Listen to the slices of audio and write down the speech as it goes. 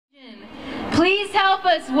Please help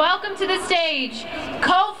us welcome to the stage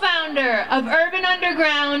co-founder of Urban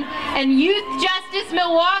Underground and Youth Justice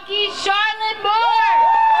Milwaukee, Charlotte Moore.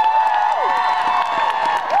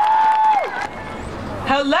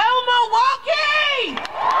 Hello, Milwaukee!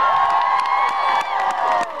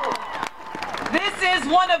 This is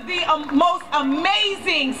one of the most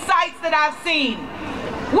amazing sights that I've seen.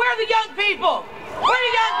 Where are the young people? Where are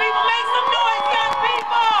the young people? Make some noise, young people!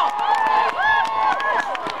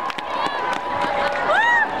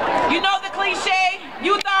 You know the cliche,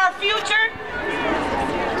 youth are our future?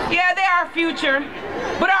 Yeah, they are our future.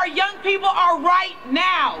 But our young people are right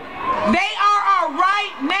now. They are our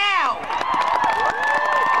right now.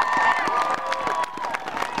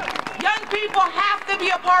 Young people have to be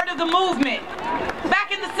a part of the movement.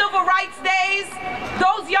 Back in the civil rights days,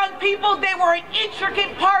 those young people, they were an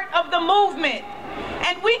intricate part of the movement.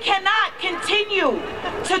 And we cannot continue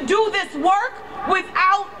to do this work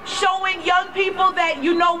without showing young people that,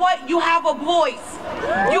 you know what, you have a voice.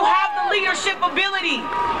 You have the leadership ability.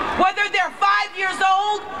 Whether they're 5 years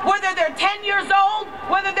old, whether they're 10 years old,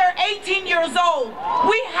 whether they're 18 years old,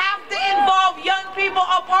 we have to involve young people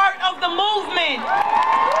a part of the movement.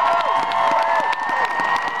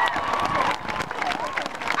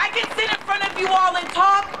 I can sit in front of you all and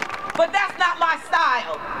talk, but that's not my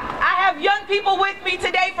style. I have young people with me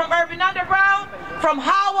today from Urban Underground, from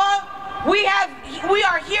Hawa. We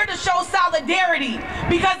are here to show solidarity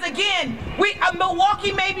because, again,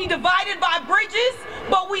 Milwaukee may be divided by bridges,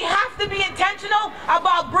 but we have to be intentional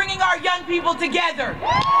about bringing our young people together.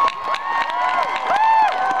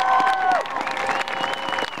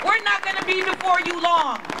 We're not going to be before you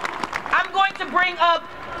long. I'm going to bring up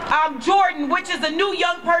Jordan, which is a new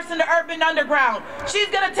young person to Urban Underground. She's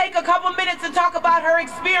going to take a couple minutes to talk about her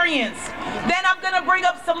experience. Then I'm going to bring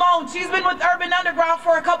up Simone. She's been with Urban Underground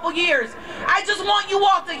for a couple years. I just want you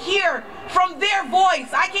all to hear from their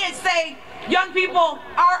voice. I can't say young people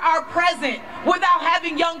are present without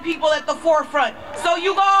having young people at the forefront. So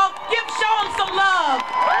you all, show them some love.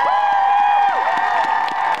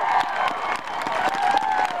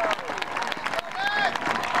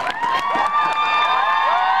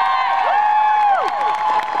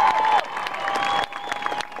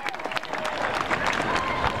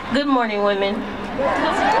 Good morning, women.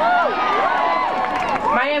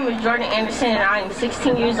 My name is Jordan Anderson, and I am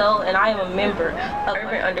 16 years old, and I am a member of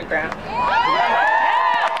Urban Underground.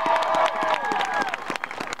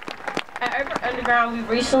 At Urban Underground, we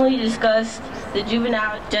recently discussed the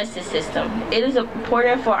juvenile justice system. It is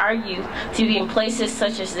important for our youth to be in places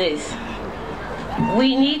such as this.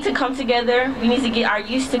 We need to come together. We need to get our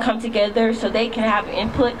youth to come together so they can have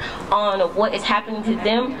input on what is happening to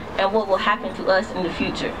them and what will happen to us in the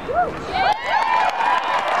future.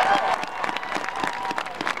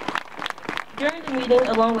 During the meeting,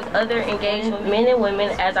 along with other engaged men and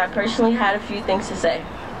women, as I personally had a few things to say.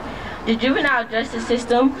 The juvenile justice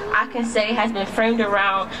system, I can say, has been framed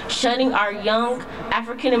around shutting our young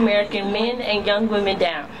African American men and young women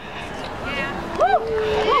down.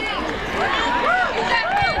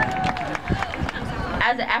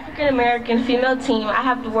 As an African American female team, I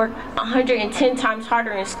have to work 110 times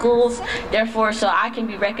harder in schools, therefore, so I can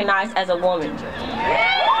be recognized as a woman.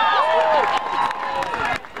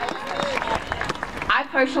 I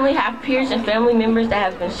personally have peers and family members that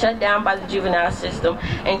have been shut down by the juvenile system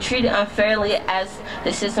and treated unfairly as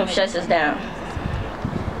the system shuts us down.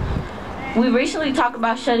 We recently talked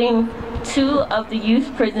about shutting 2 of the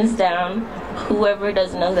youth prisons down. Whoever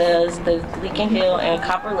doesn't know, that is the Leakin Hill and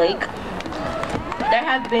Copper Lake. There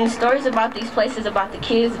have been stories about these places, about the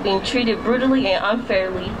kids being treated brutally and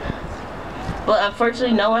unfairly, but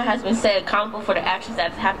unfortunately no one has been said accountable for the actions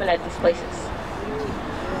that have happened at these places.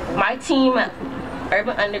 My team,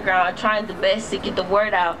 Urban Underground, are trying the best to get the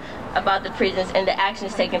word out about the prisons and the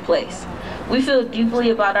actions taking place. We feel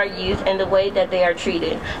deeply about our youth and the way that they are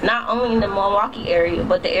treated, not only in the Milwaukee area,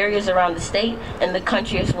 but the areas around the state and the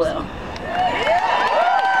country as well.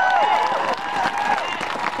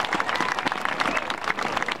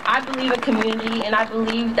 I believe in community, and I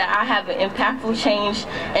believe that I have an impactful change,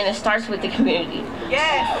 and it starts with the community.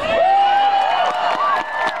 Yes.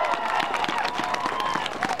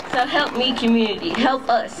 So help me, community. Help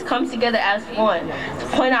us come together as one to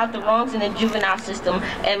point out the wrongs in the juvenile system,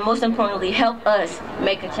 and most importantly, help us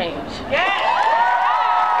make a change. Yes.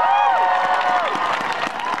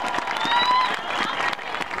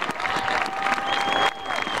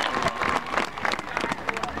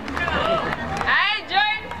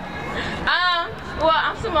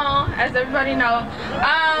 As everybody knows.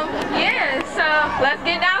 Yeah, so let's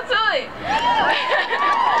get down to it.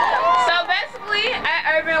 So basically, basically,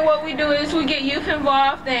 at Urban, what we do is we get youth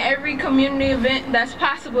involved in every community event that's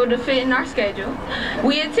possible to fit in our schedule.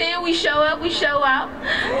 We attend, we show up, we show out,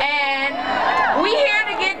 and we here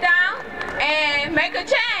to get down and make a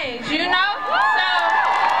change, you know? So,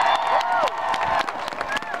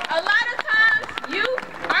 a lot of times, you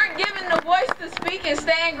aren't given the voice to speak and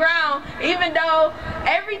stand ground, even though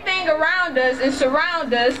everything around us and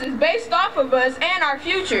surround us is based off of us and our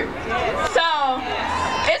future. So,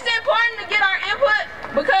 it's important to get our input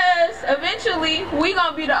because eventually we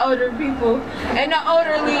gonna be the older people and the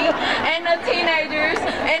elderly and the teenagers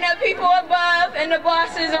and the people above and the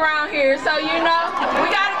bosses around here. So, you know, we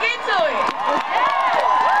gotta get to it.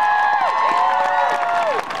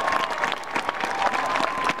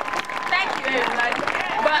 Thank you, everybody.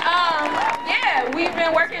 But yeah, we've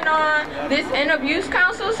been working on this end of use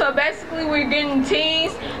council. So basically, we're getting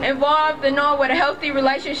teens involved in knowing what a healthy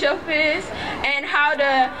relationship is and how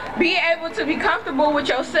to be able to be comfortable with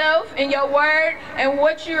yourself and your word and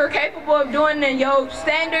what you're capable of doing and your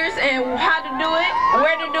standards and how to do it,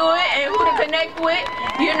 where to do it, and who to connect with,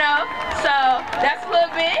 you know. So that's a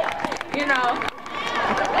little bit, you know.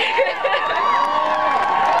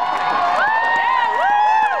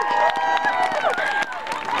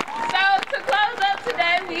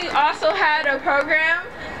 We also had a program.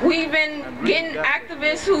 We've been getting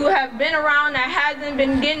activists who have been around that hasn't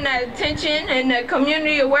been getting that attention and the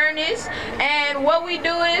community awareness. And what we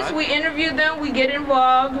do is we interview them, we get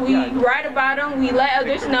involved, we write about them, we let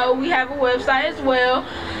others know. We have a website as well.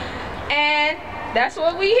 And that's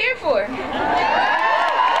what we're here for.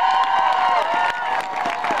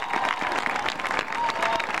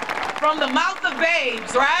 From the mouth of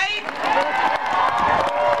babes, right?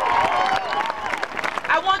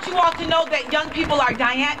 I want you all to know that young people are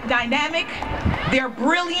dynamic, they're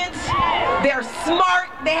brilliant, they're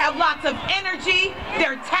smart, they have lots of energy,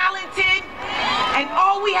 they're talented, and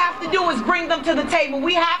all we have to do is bring them to the table.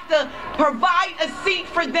 We have to provide a seat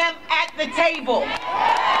for them at the table.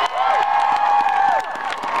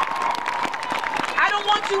 I don't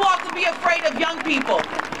want you all to be afraid of young people,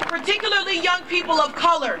 particularly young people of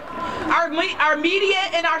color. Our media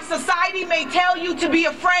and our society may tell you to be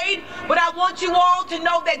afraid, but I want you all to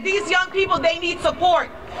know that these young people, they need support.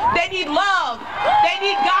 They need love. They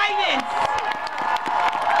need guidance.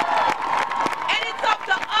 And it's up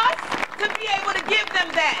to us to be able to give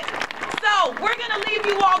them that. So we're going to leave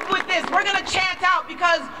you all with this. We're going to chant out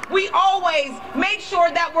because we always make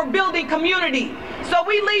sure that we're building community. So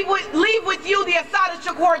we leave with you the Asada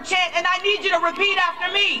Shakur chant, and I need you to repeat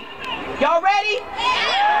after me. Y'all ready?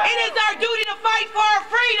 It is our duty to fight for our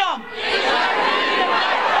freedom.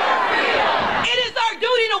 It is our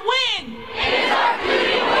duty to win.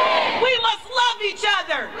 We must love each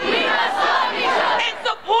other. And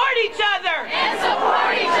support each other.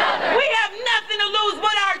 We have nothing to lose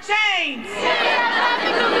but our chains.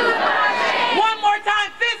 One more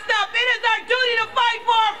time, fist up. It is our duty to fight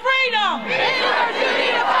for our freedom. It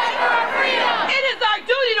is our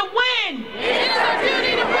duty to win.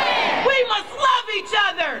 We must love each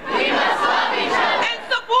other. And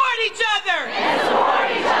support each other.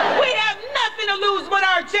 We have nothing to lose but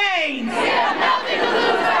our chains.